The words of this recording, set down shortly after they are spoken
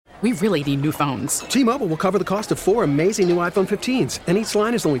We really need new phones. T-Mobile will cover the cost of 4 amazing new iPhone 15s, and each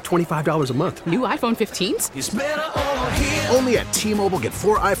line is only $25 a month. New iPhone 15s? It's better over here. Only at T-Mobile, get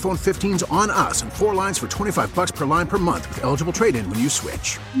 4 iPhone 15s on us and 4 lines for $25 per line per month with eligible trade-in when you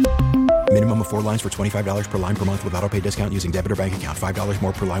switch. Minimum of 4 lines for $25 per line per month with autopay discount using debit or bank account. $5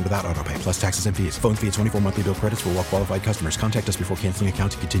 more per line without autopay, plus taxes and fees. Phone fee at 24 monthly bill credits for well-qualified customers. Contact us before canceling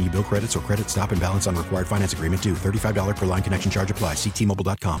account to continue bill credits or credit stop and balance on required finance agreement due. $35 per line connection charge applies. See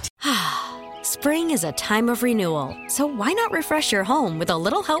T-Mobile.com. Spring is a time of renewal, so why not refresh your home with a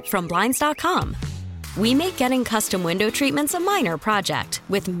little help from Blinds.com? We make getting custom window treatments a minor project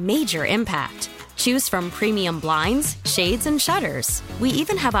with major impact. Choose from premium blinds, shades, and shutters. We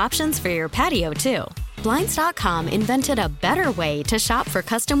even have options for your patio, too. Blinds.com invented a better way to shop for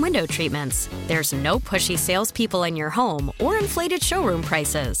custom window treatments. There's no pushy salespeople in your home or inflated showroom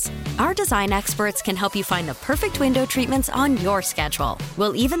prices. Our design experts can help you find the perfect window treatments on your schedule.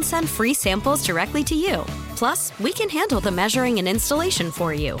 We'll even send free samples directly to you. Plus, we can handle the measuring and installation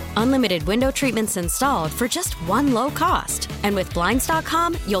for you. Unlimited window treatments installed for just one low cost. And with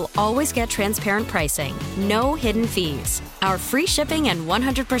Blinds.com, you'll always get transparent pricing. No hidden fees. Our free shipping and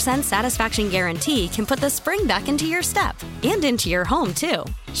 100% satisfaction guarantee can put the spring back into your step and into your home, too.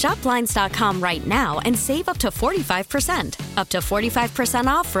 Shop Blinds.com right now and save up to 45%. Up to 45%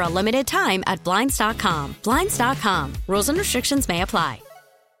 off for a limited time at Blinds.com. Blinds.com. Rules and restrictions may apply.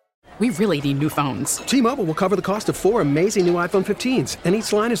 We really need new phones. T-Mobile will cover the cost of 4 amazing new iPhone 15s, and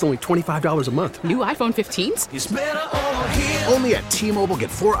each line is only $25 a month. New iPhone 15s? It's better over here. Only at T-Mobile, get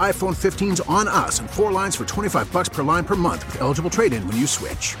 4 iPhone 15s on us and 4 lines for $25 per line per month with eligible trade-in when you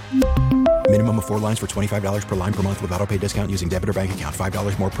switch. Minimum of 4 lines for $25 per line per month with autopay discount using debit or bank account.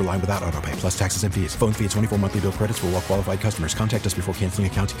 $5 more per line without autopay, plus taxes and fees. Phone fee at 24 monthly bill credits for well-qualified customers. Contact us before canceling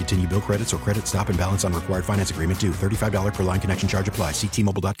account to continue bill credits or credit stop and balance on required finance agreement due. $35 per line connection charge applies. See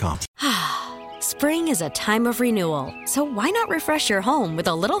T-Mobile.com. Spring is a time of renewal, so why not refresh your home with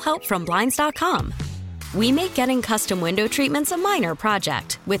a little help from Blinds.com? We make getting custom window treatments a minor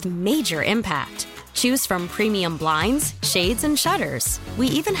project with major impact. Choose from premium blinds, shades, and shutters. We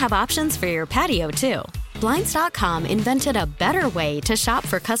even have options for your patio, too. Blinds.com invented a better way to shop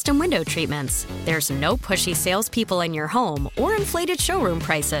for custom window treatments. There's no pushy salespeople in your home or inflated showroom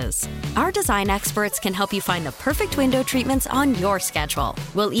prices. Our design experts can help you find the perfect window treatments on your schedule.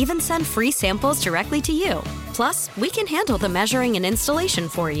 We'll even send free samples directly to you. Plus, we can handle the measuring and installation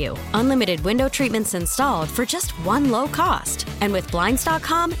for you. Unlimited window treatments installed for just one low cost. And with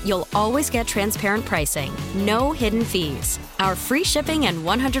Blinds.com, you'll always get transparent pricing. No hidden fees. Our free shipping and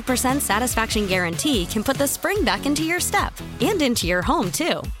 100% satisfaction guarantee can put the spring back into your step and into your home,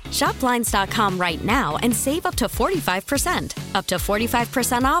 too. Shop Blinds.com right now and save up to 45%. Up to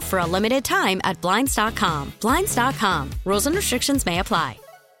 45% off for a limited time at Blinds.com. Blinds.com. Rules and restrictions may apply.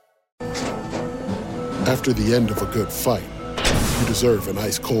 After the end of a good fight, you deserve an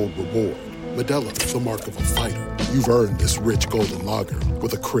ice-cold reward. Modelo is the mark of a fighter. You've earned this rich golden lager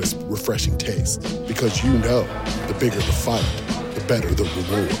with a crisp, refreshing taste. Because you know, the bigger the fight, the better the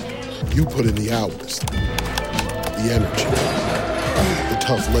reward. You put in the hours, the energy, the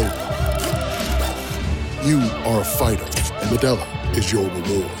tough labor. You are a fighter, and Modelo is your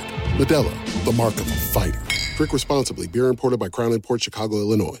reward. Modelo, the mark of a fighter. Drink responsibly. Beer imported by Crown Imports, Chicago,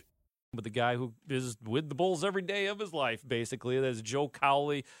 Illinois. With the guy who is with the Bulls every day of his life, basically. That's Joe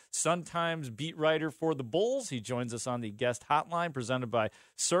Cowley, Sun-Times beat writer for the Bulls. He joins us on the guest hotline presented by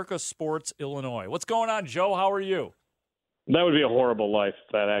Circa Sports Illinois. What's going on, Joe? How are you? That would be a horrible life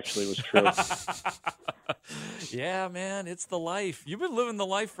if that actually was true. Yeah, man, it's the life. You've been living the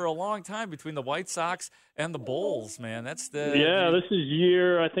life for a long time between the White Sox and the Bulls, man. That's this is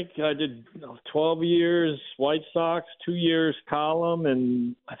I think I did 12 years White Sox, 2 years column,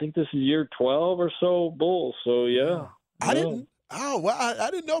 and I think this is year 12 or so Bulls. So, yeah. I didn't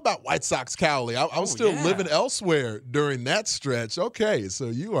know about White Sox Cowley. I was still living elsewhere during that stretch. Okay, so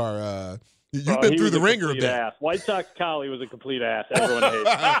you are you've been through the ringer of that. Ass. White Sox Cowley was a complete ass. Everyone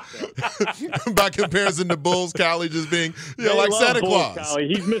hates him. By comparison to Bulls, Cowley just being like Santa Claus. Cowley.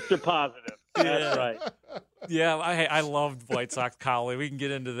 He's Mr. Positive. That's right. Yeah, I loved White Sox Cowley. We can get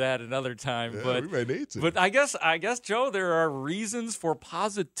into that another time. Yeah, but we may need to. But I guess, Joe, there are reasons for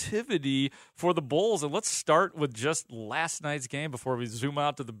positivity for the Bulls. And let's start with just last night's game before we zoom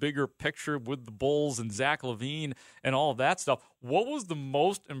out to the bigger picture with the Bulls and Zach LaVine and all of that stuff. What was the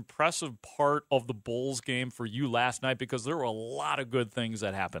most impressive part of the Bulls game for you last night? Because there were a lot of good things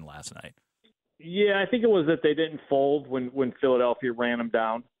that happened last night. Yeah, I think it was that they didn't fold when Philadelphia ran them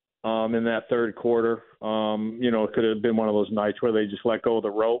down. In that third quarter. It could have been one of those nights where they just let go of the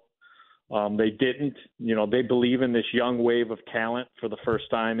rope. They didn't. They believe in this young wave of talent for the first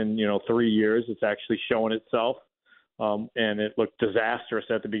time in 3 years. It's actually showing itself, and it looked disastrous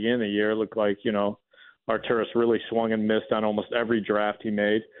at the beginning of the year. It looked like Arturas really swung and missed on almost every draft he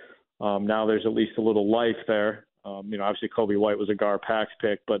made. Now there's at least a little life there. Obviously Kobe White was a Gar-Pax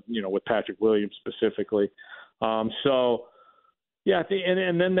pick, but with Patrick Williams specifically. Yeah, I think,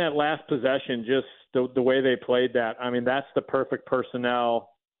 and then that last possession, just the way they played that. I mean, that's the perfect personnel.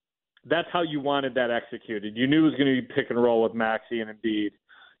 That's how you wanted that executed. You knew it was going to be pick and roll with Maxey and Embiid.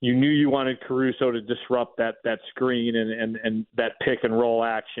 You knew you wanted Caruso to disrupt that screen and that pick and roll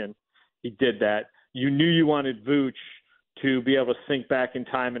action. He did that. You knew you wanted Vooch to be able to sink back in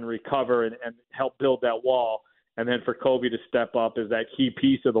time and recover and help build that wall. And then for Kobe to step up as that key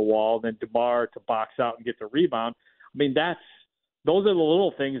piece of the wall, and then DeMar to box out and get the rebound. I mean, those are the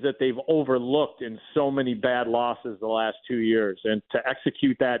little things that they've overlooked in so many bad losses the last 2 years. And to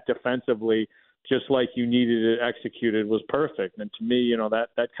execute that defensively, just like you needed it executed, was perfect. And to me,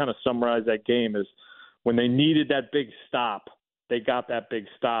 that kind of summarized that game is when they needed that big stop, they got that big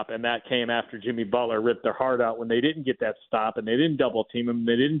stop. And that came after Jimmy Butler ripped their heart out when they didn't get that stop and they didn't double team him.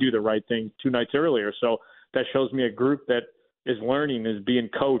 They didn't do the right thing 2 nights earlier. So that shows me a group that is learning, is being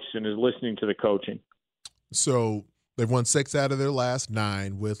coached, and is listening to the coaching. So they've won 6 out of their last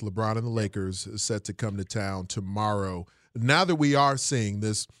 9 with LeBron and the Lakers set to come to town tomorrow. Now that we are seeing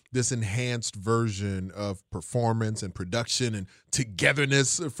this enhanced version of performance and production and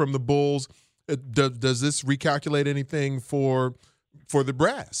togetherness from the Bulls, does this recalculate anything for the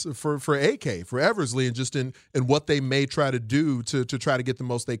brass, for AK, for Eversley, and just in what they may try to do to try to get the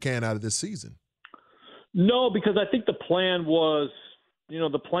most they can out of this season? No, because I think the plan was,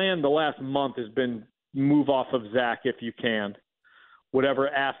 the plan the last month has been move off of Zach if you can, whatever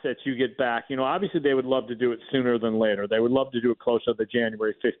assets you get back. Obviously they would love to do it sooner than later. They would love to do it closer to the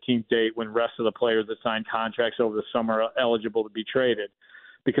January 15th date when the rest of the players that signed contracts over the summer are eligible to be traded,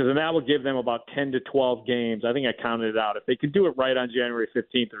 because then that would give them about 10 to 12 games. I think I counted it out. If they could do it right on January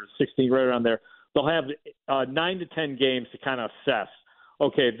 15th or 16th, right around there, they'll have 9 to 10 games to kind of assess.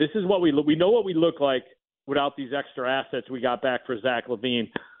 Okay, this is what we know what we look like without these extra assets we got back for Zach LaVine.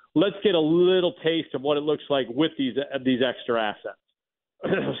 Let's get a little taste of what it looks like with these extra assets.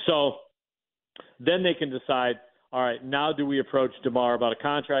 So then they can decide, all right, now do we approach DeMar about a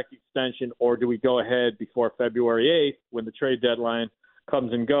contract extension, or do we go ahead before February 8th when the trade deadline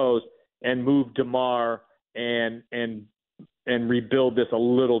comes and goes and move DeMar and rebuild this a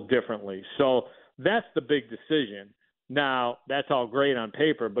little differently? So that's the big decision. Now, that's all great on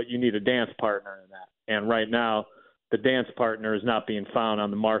paper, but you need a dance partner in that. And right now, the dance partner is not being found on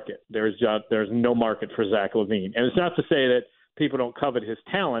the market. There's no market for Zach LaVine. And it's not to say that people don't covet his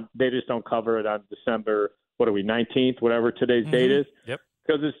talent. They just don't cover it on December, 19th, whatever today's date is. Yep.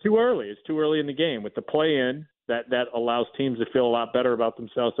 Because it's too early. It's too early in the game. With the play-in, that allows teams to feel a lot better about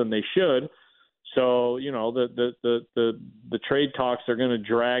themselves than they should. So, the trade talks are going to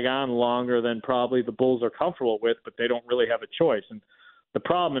drag on longer than probably the Bulls are comfortable with, but they don't really have a choice. And the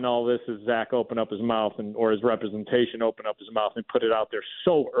problem in all this is Zach opened up his mouth or his representation opened up his mouth and put it out there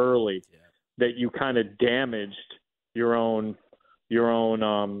so early that you kind of damaged your own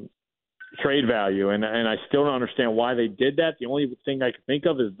trade value. And I still don't understand why they did that. The only thing I can think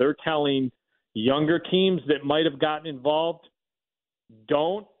of is they're telling younger teams that might have gotten involved,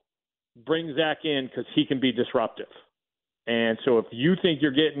 don't bring Zach in because he can be disruptive. And so if you think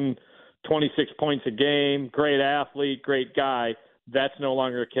you're getting 26 points a game, great athlete, great guy, that's no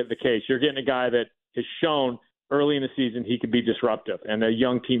longer the case. You're getting a guy that has shown early in the season he can be disruptive, and a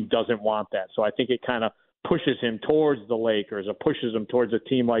young team doesn't want that. So I think it kind of pushes him towards the Lakers or pushes him towards a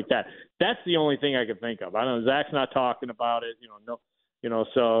team like that. That's the only thing I can think of. I don't know. Zach's not talking about it,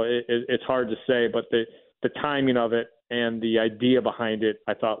 so it's hard to say, but the timing of it and the idea behind it,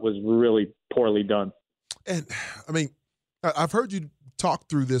 I thought was really poorly done. And I mean, I've heard you talk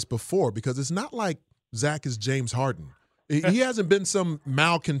through this before, because it's not like Zach is James Harden. He hasn't been some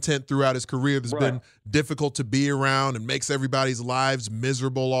malcontent throughout his career that's been difficult to be around and makes everybody's lives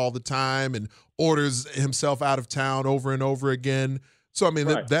miserable all the time and orders himself out of town over and over again. So, I mean,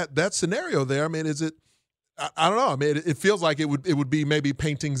 that scenario there, I mean, is it – I don't know. I mean, it feels like it would be maybe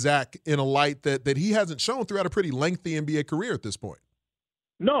painting Zach in a light that he hasn't shown throughout a pretty lengthy NBA career at this point.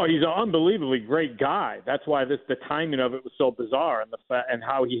 No, he's an unbelievably great guy. That's why the timing of it was so bizarre, and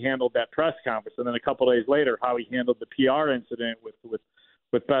how he handled that press conference, and then a couple of days later, how he handled the PR incident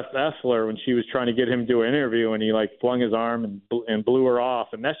with Beth Essler when she was trying to get him to do an interview, and he flung his arm and blew her off,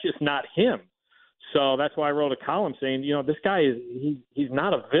 and that's just not him. So that's why I wrote a column saying, this guy he's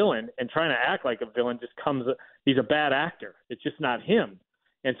not a villain, and trying to act like a villain he's a bad actor. It's just not him.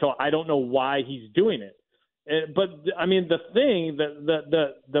 And so I don't know why he's doing it. But I mean, the thing,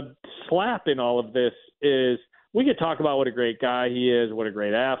 the slap in all of this is we could talk about what a great guy he is, what a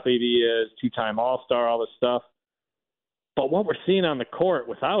great athlete he is, 2-time All-Star, all this stuff. But what we're seeing on the court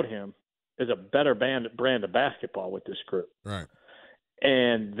without him is a better brand of basketball with this group. Right.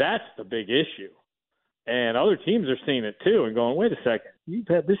 And that's the big issue. And other teams are seeing it too and going, wait a second,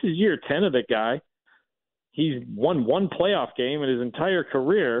 this is year 10 of the guy. He's won one playoff game in his entire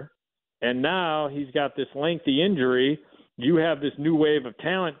career, and now he's got this lengthy injury. You have this new wave of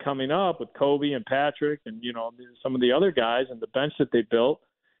talent coming up with Kobe and Patrick and, you know, some of the other guys and the bench that they built.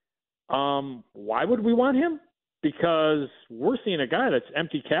 Why would we want him? Because we're seeing a guy that's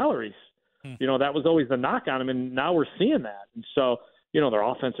empty calories. You know, that was always the knock on him, and now we're seeing that. And so, you know, their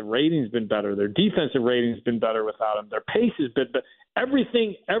offensive rating's been better. Their defensive rating's been better without him. Their pace has been better.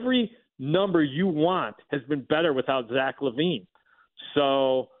 Everything, every number you want has been better without Zach LaVine.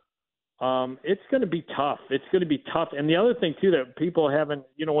 So it's going to be tough. It's going to be tough. And the other thing, too, that people haven't,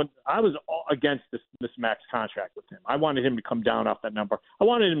 you know, when I was against this max contract with him, I wanted him to come down off that number. I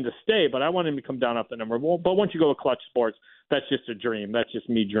wanted him to stay, but I wanted him to come down off that number. Well, but once you go to Clutch Sports, that's just a dream. That's just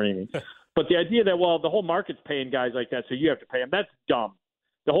me dreaming. But the idea that, well, the whole market's paying guys like that, so you have to pay them, that's dumb.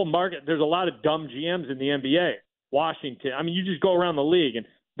 The whole market, there's a lot of dumb GMs in the NBA. Washington, I mean, you just go around the league, and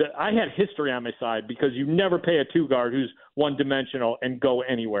I had history on my side because you never pay a two-guard who's one-dimensional and go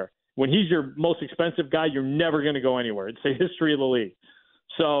anywhere. When he's your most expensive guy, you're never going to go anywhere. It's the history of the league.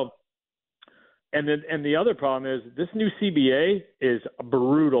 So, and the other problem is this new CBA is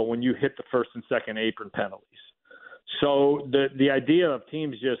brutal when you hit the first and second apron penalties. So the idea of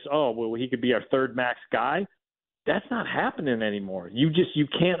teams just, oh, well, he could be our third max guy, that's not happening anymore. You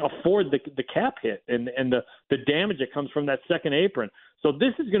can't afford the cap hit and the damage that comes from that second apron. So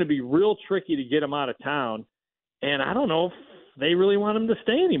this is going to be real tricky to get him out of town. And I don't know if they really want him to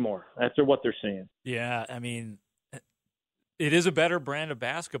stay anymore after what they're seeing. Yeah, I mean, it is a better brand of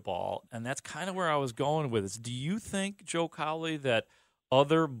basketball, and that's kind of where I was going with this. Do you think, Joe Cowley, that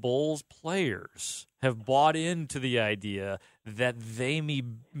other Bulls players have bought into the idea that they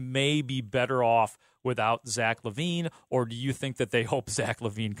may be better off without Zach LaVine, or do you think that they hope Zach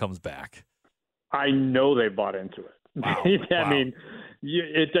LaVine comes back? I know they bought into it. Wow. I mean,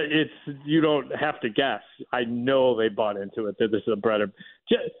 you don't have to guess. I know they bought into it, that this is a better.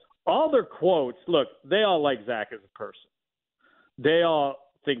 All their quotes, look, they all like Zach as a person. They all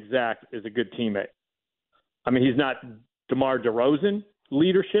think Zach is a good teammate. I mean, he's not DeMar DeRozan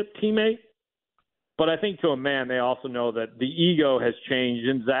leadership teammate, but I think to a man, they also know that the ego has changed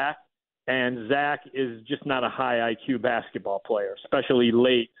in Zach, and Zach is just not a high IQ basketball player, especially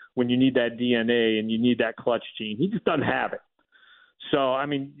late when you need that DNA and you need that clutch gene. He just doesn't have it. So, I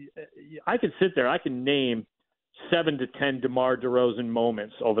mean, I could sit there. I can name 7 to 10 DeMar DeRozan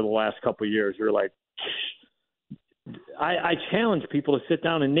moments over the last couple of years. You're like, I challenge people to sit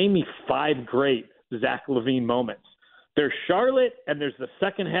down and name me 5 great Zach LaVine moments. There's Charlotte, and there's the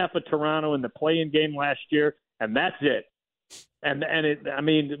second half of Toronto in the play-in game last year, and that's it. And I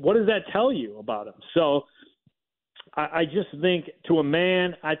mean, what does that tell you about him? So I just think, to a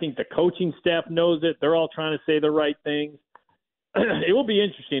man, I think the coaching staff knows it. They're all trying to say the right things. It will be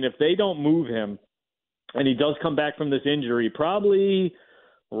interesting if they don't move him and he does come back from this injury, probably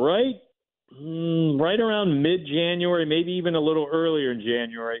right around mid-January, maybe even a little earlier in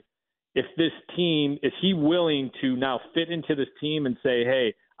January. If this team, is he willing to now fit into this team and say,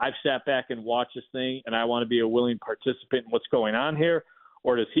 hey, I've sat back and watched this thing and I want to be a willing participant in what's going on here?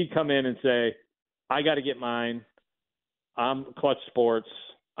 Or does he come in and say, I got to get mine. I'm Clutch Sports.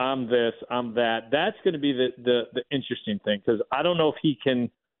 I'm this, I'm that. That's going to be the interesting thing, because I don't know if he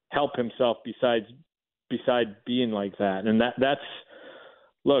can help himself besides being like that. And that's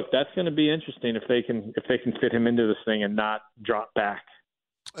going to be interesting if they can fit him into this thing and not drop back.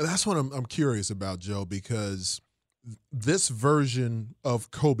 That's what I'm curious about, Joe, because this version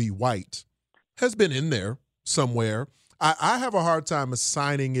of Kobe White has been in there somewhere. I have a hard time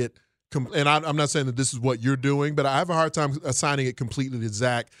assigning it, and I'm not saying that this is what you're doing, but I have a hard time assigning it completely to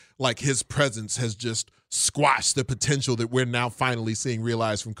Zach, like his presence has just squashed the potential that we're now finally seeing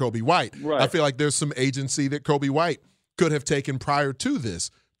realized from Kobe White. Right. I feel like there's some agency that Kobe White could have taken prior to this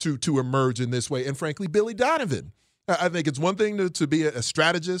to emerge in this way, and frankly, Billy Donovan. I think it's one thing to be a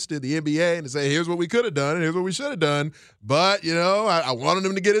strategist in the NBA and to say, here's what we could have done and here's what we should have done. But, you know, I wanted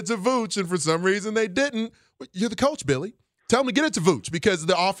them to get it to Vooch, and for some reason they didn't. You're the coach, Billy. Tell them to get it to Vooch because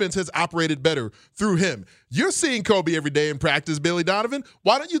the offense has operated better through him. You're seeing Kobe every day in practice, Billy Donovan.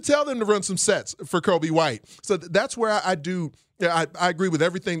 Why don't you tell them to run some sets for Kobe White? So that's where I agree with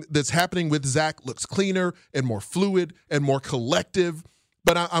everything that's happening with Zach. Looks cleaner and more fluid and more collective.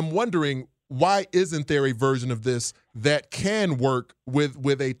 But I'm wondering, why isn't there a version of this that can work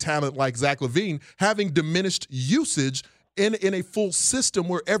with a talent like Zach LaVine, having diminished usage in a full system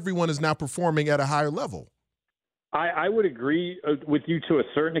where everyone is now performing at a higher level? I would agree with you to a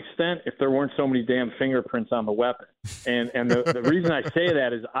certain extent if there weren't so many damn fingerprints on the weapon. And the reason I say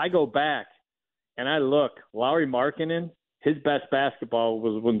that is I go back and I look, Lauri Markkanen, his best basketball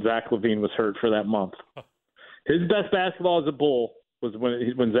was when Zach LaVine was hurt for that month. His best basketball as a Bull was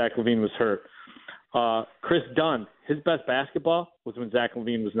when Zach LaVine was hurt. Chris Dunn, his best basketball was when Zach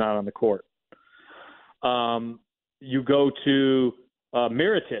LaVine was not on the court. You go to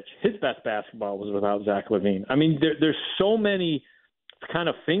Mirotic, his best basketball was without Zach LaVine. I mean, there's so many kind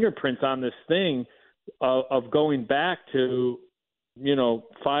of fingerprints on this thing of going back to,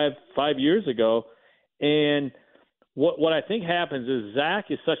 5 years ago. And what I think happens is Zach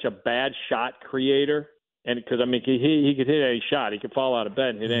is such a bad shot creator. And because, he could hit any shot. He could fall out of bed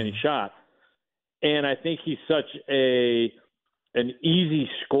and hit any shot. And I think he's such an easy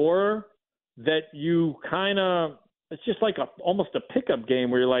scorer that you kind of – it's just like almost a pickup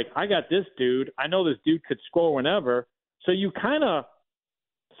game where you're like, I got this dude. I know this dude could score whenever. So you kind of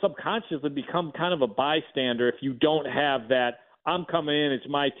subconsciously become kind of a bystander if you don't have that, I'm coming in, it's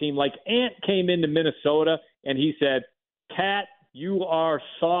my team. Like Ant came into Minnesota and he said, Cat, you are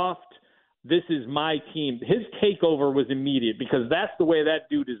soft. This is my team. His takeover was immediate because that's the way that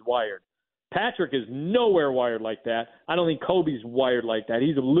dude is wired. Patrick is nowhere wired like that. I don't think Kobe's wired like that.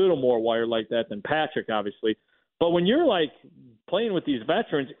 He's a little more wired like that than Patrick, obviously. But when you're like playing with these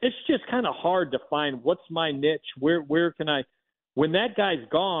veterans, it's just kind of hard to find what's my niche. Where can I? When that guy's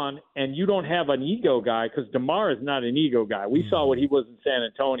gone and you don't have an ego guy, because DeMar is not an ego guy. We saw what he was in San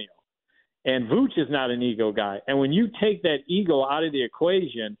Antonio. And Vooch is not an ego guy. And when you take that ego out of the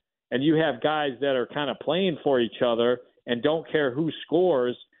equation and you have guys that are kind of playing for each other and don't care who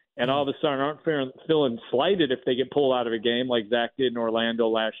scores and all of a sudden aren't feeling slighted if they get pulled out of a game like Zach did in Orlando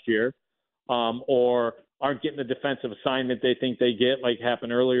last year, or aren't getting the defensive assignment they think they get, like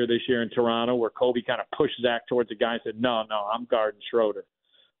happened earlier this year in Toronto where Kobe kind of pushed Zach towards the guy and said, no, I'm guarding Schroeder.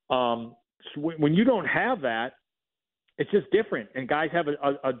 So when you don't have that, it's just different. And guys have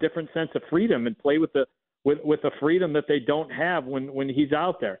a different sense of freedom and play with the freedom that they don't have when he's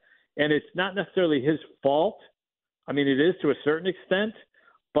out there. And it's not necessarily his fault. I mean, it is to a certain extent,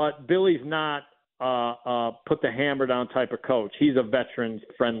 but Billy's not put the hammer down type of coach. He's a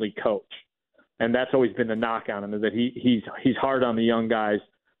veteran-friendly coach. And that's always been the knock on him, is that he's hard on the young guys,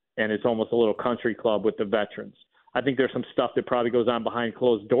 and it's almost a little country club with the veterans. I think there's some stuff that probably goes on behind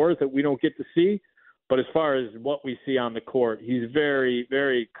closed doors that we don't get to see. But as far as what we see on the court, he's very,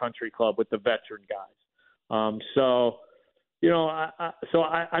 very country club with the veteran guys. I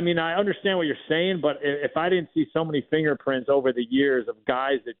understand what you're saying, but if I didn't see so many fingerprints over the years of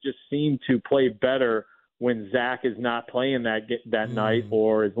guys that just seem to play better when Zach is not playing that night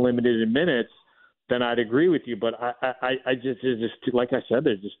or is limited in minutes, then I'd agree with you. But I just like I said,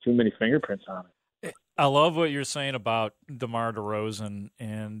 there's just too many fingerprints on it. I love what you're saying about DeMar DeRozan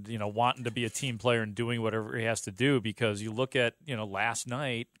and, wanting to be a team player and doing whatever he has to do, because you look at, last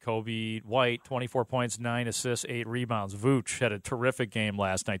night, Kobe White, 24 points, 9 assists, 8 rebounds. Vooch had a terrific game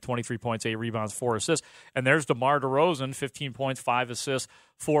last night, 23 points, 8 rebounds, 4 assists. And there's DeMar DeRozan, 15 points, 5 assists,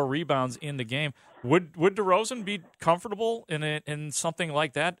 4 rebounds in the game. Would DeRozan be comfortable in something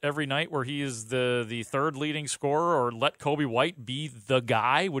like that every night where he is the third leading scorer, or let Kobe White be the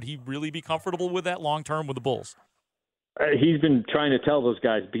guy? Would he really be comfortable with that long term with the Bulls? He's been trying to tell those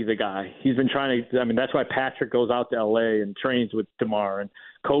guys, be the guy. He's been trying to – that's why Patrick goes out to L.A. and trains with DeMar, and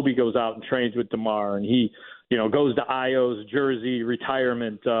Kobe goes out and trains with DeMar, and he, goes to Io's jersey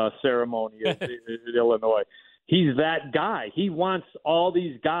retirement ceremony in Illinois. He's that guy. He wants all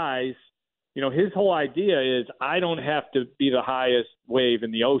these guys – his whole idea is, I don't have to be the highest wave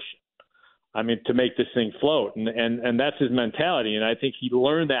in the ocean. To make this thing float. And that's his mentality. And I think he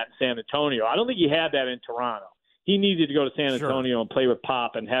learned that in San Antonio. I don't think he had that in Toronto. He needed to go to San Antonio and play with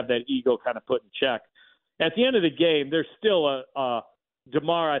Pop and have that ego kind of put in check. At the end of the game, there's still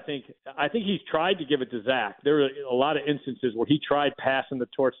DeMar, I think he's tried to give it to Zach. There were a lot of instances where he tried passing the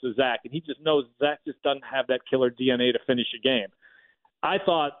torch to Zach, and he just knows Zach just doesn't have that killer DNA to finish a game. I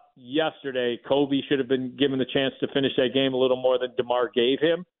thought yesterday Kobe should have been given the chance to finish that game a little more than DeMar gave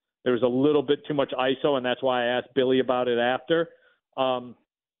him. There was a little bit too much ISO, and that's why I asked Billy about it after.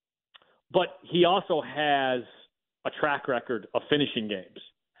 But he also has a track record of finishing games.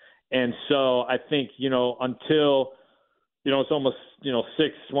 And so I think, until, it's almost,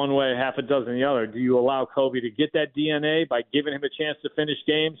 6 one way, half a dozen the other, do you allow Kobe to get that DNA by giving him a chance to finish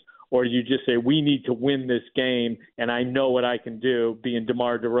games? Or you just say, we need to win this game, and I know what I can do, being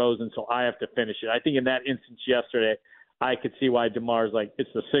DeMar DeRozan, so I have to finish it. I think in that instance yesterday, I could see why DeMar's like, it's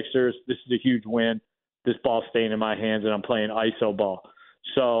the Sixers. This is a huge win. This ball's staying in my hands, and I'm playing ISO ball.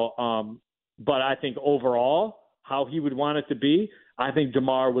 So, but I think overall, how he would want it to be, I think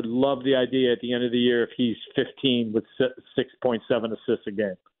DeMar would love the idea at the end of the year if he's 15 with 6.7 assists a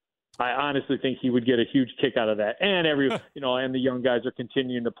game. I honestly think he would get a huge kick out of that. And and the young guys are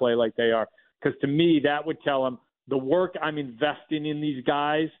continuing to play like they are. Because to me, that would tell him the work I'm investing in these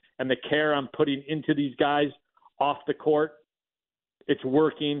guys and the care I'm putting into these guys off the court, it's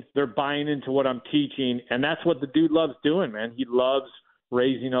working. They're buying into what I'm teaching. And that's what the dude loves doing, man. He loves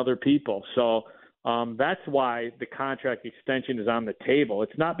raising other people. So that's why the contract extension is on the table.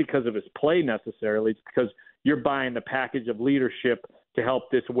 It's not because of his play necessarily. It's because you're buying the package of leadership to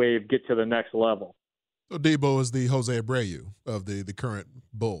help this wave get to the next level. So Debo is the Jose Abreu of the current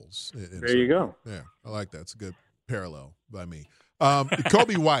Bulls. There you go. Yeah, I like that. It's a good parallel by me.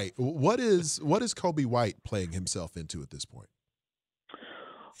 Kobe White. What is Kobe White playing himself into at this point?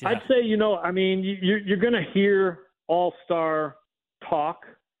 Yeah. I'd say, you're going to hear all-star talk.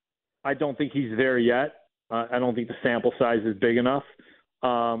 I don't think he's there yet. I don't think the sample size is big enough.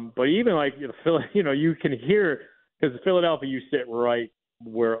 But even you can hear, because Philadelphia, you sit right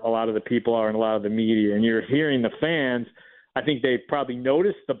where a lot of the people are and a lot of the media, and you're hearing the fans. I think they've probably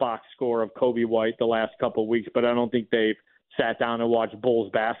noticed the box score of Kobe White the last couple of weeks, but I don't think they've sat down and watched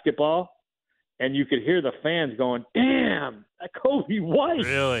Bulls basketball. And you could hear the fans going, damn, that Kobe White.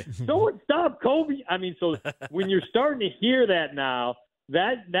 Really? Someone stop Kobe. So when you're starting to hear that now,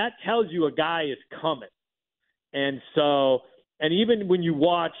 that tells you a guy is coming. And even when you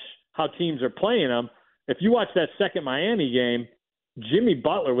watch how teams are playing them, if you watch that second Miami game, Jimmy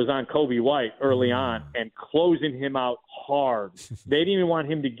Butler was on Kobe White early on and closing him out hard. They didn't even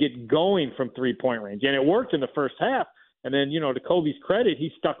want him to get going from three-point range. And it worked in the first half. And then, to Kobe's credit,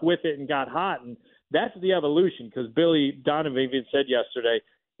 he stuck with it and got hot. And that's the evolution, because Billy Donovan even said yesterday,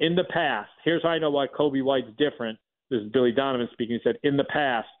 in the past, here's how I know why Kobe White's different. This is Billy Donovan speaking. He said, in the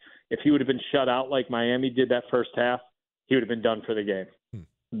past, if he would have been shut out like Miami did that first half, he would have been done for the game.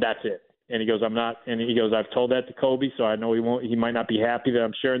 That's it. And he goes, I've told that to Kobe, so I know he might not be happy that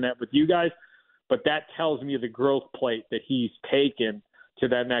I'm sharing that with you guys, but that tells me the growth plate that he's taken to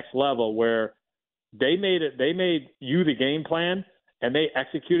that next level, where they made you the game plan, and they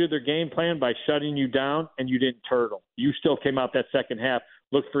executed their game plan by shutting you down, and you didn't turtle. You still came out that second half,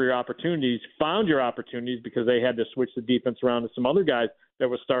 looked for your opportunities, found your opportunities, because they had to switch the defense around to some other guys that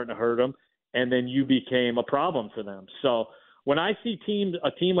were starting to hurt them, and then you became a problem for them. So when I see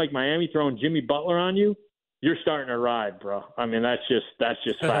a team like Miami throwing Jimmy Butler on you, you're starting to ride, bro. That's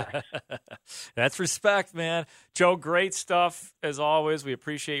just facts. That's respect, man. Joe, great stuff as always. We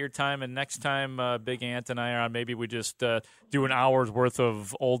appreciate your time. And next time Big Ant and I are on, maybe we just do an hour's worth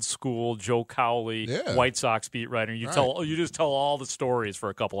of old school Joe Cowley, White Sox beat writer. You just tell all the stories for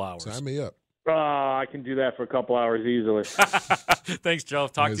a couple hours. Sign me up. I can do that for a couple hours easily. Thanks, Joe.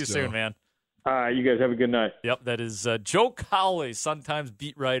 Talk to you soon, man. All right, you guys have a good night. Yep, that is Joe Cowley, Sun-Times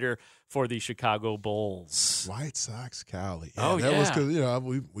beat writer for the Chicago Bulls. White Sox Cowley. Yeah, that was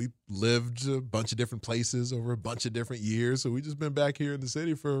because we lived a bunch of different places over a bunch of different years, so we just been back here in the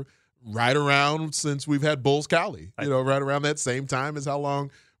city for right around since we've had Bulls Cowley. Right around that same time as how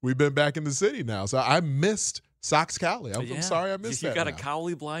long we've been back in the city now. So I missed Sox Cowley. I'm sorry I missed that. You got a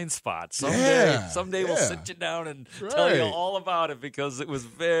Cowley blind spot. Someday we'll sit you down and tell you all about it, because it was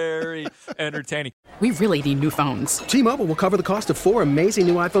very entertaining. We really need new phones. T-Mobile will cover the cost of 4 amazing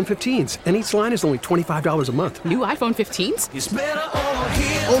new iPhone 15s, and each line is only $25 a month. New iPhone 15s? It's better over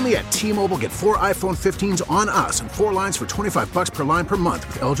here. Only at T-Mobile, get 4 iPhone 15s on us and 4 lines for $25 per line per month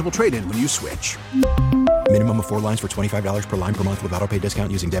with eligible trade-in when you switch. Minimum of 4 lines for $25 per line per month with autopay discount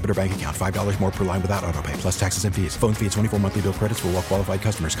using debit or bank account. $5 more per line without autopay, plus taxes and fees. Phone fee at 24 monthly bill credits for well-qualified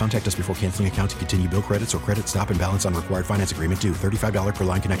customers. Contact us before canceling account to continue bill credits or credit stop and balance on required finance agreement due. $35 per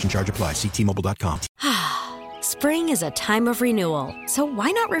line connection charge applies. See T-Mobile.com. Spring is a time of renewal, so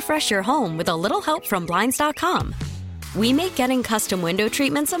why not refresh your home with a little help from Blinds.com? We make getting custom window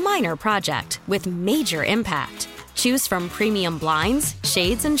treatments a minor project with major impact. Choose from premium blinds,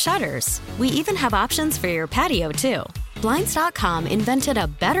 shades, and shutters. We even have options for your patio, too. Blinds.com invented a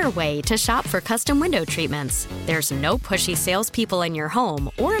better way to shop for custom window treatments. There's no pushy salespeople in your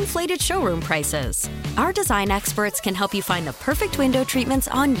home or inflated showroom prices. Our design experts can help you find the perfect window treatments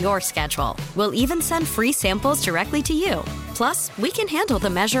on your schedule. We'll even send free samples directly to you. Plus, we can handle the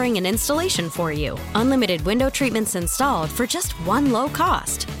measuring and installation for you. Unlimited window treatments installed for just one low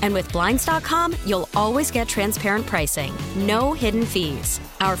cost. And with Blinds.com, you'll always get transparent pricing, no hidden fees.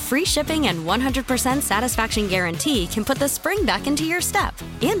 Our free shipping and 100% satisfaction guarantee can put the spring back into your step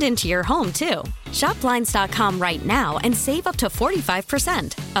and into your home, too. Shop Blinds.com right now and save up to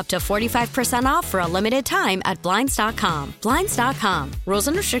 45%. Up to 45% off for a limited time at Blinds.com. Blinds.com. Rules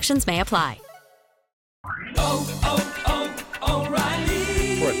and restrictions may apply.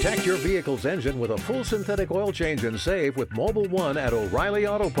 O'Reilly. Protect your vehicle's engine with a full synthetic oil change and save with Mobile One at O'Reilly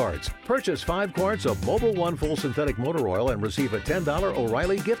Auto Parts. Purchase 5 quarts of Mobile One full synthetic motor oil and receive a $10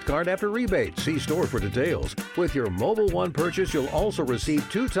 O'Reilly gift card after rebate. See store for details. With your Mobile One purchase, you'll also receive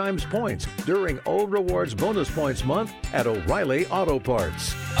 2 times points during O Rewards Bonus Points Month at O'Reilly Auto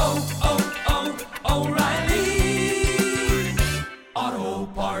Parts. O'Reilly Auto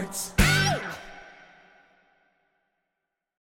Parts.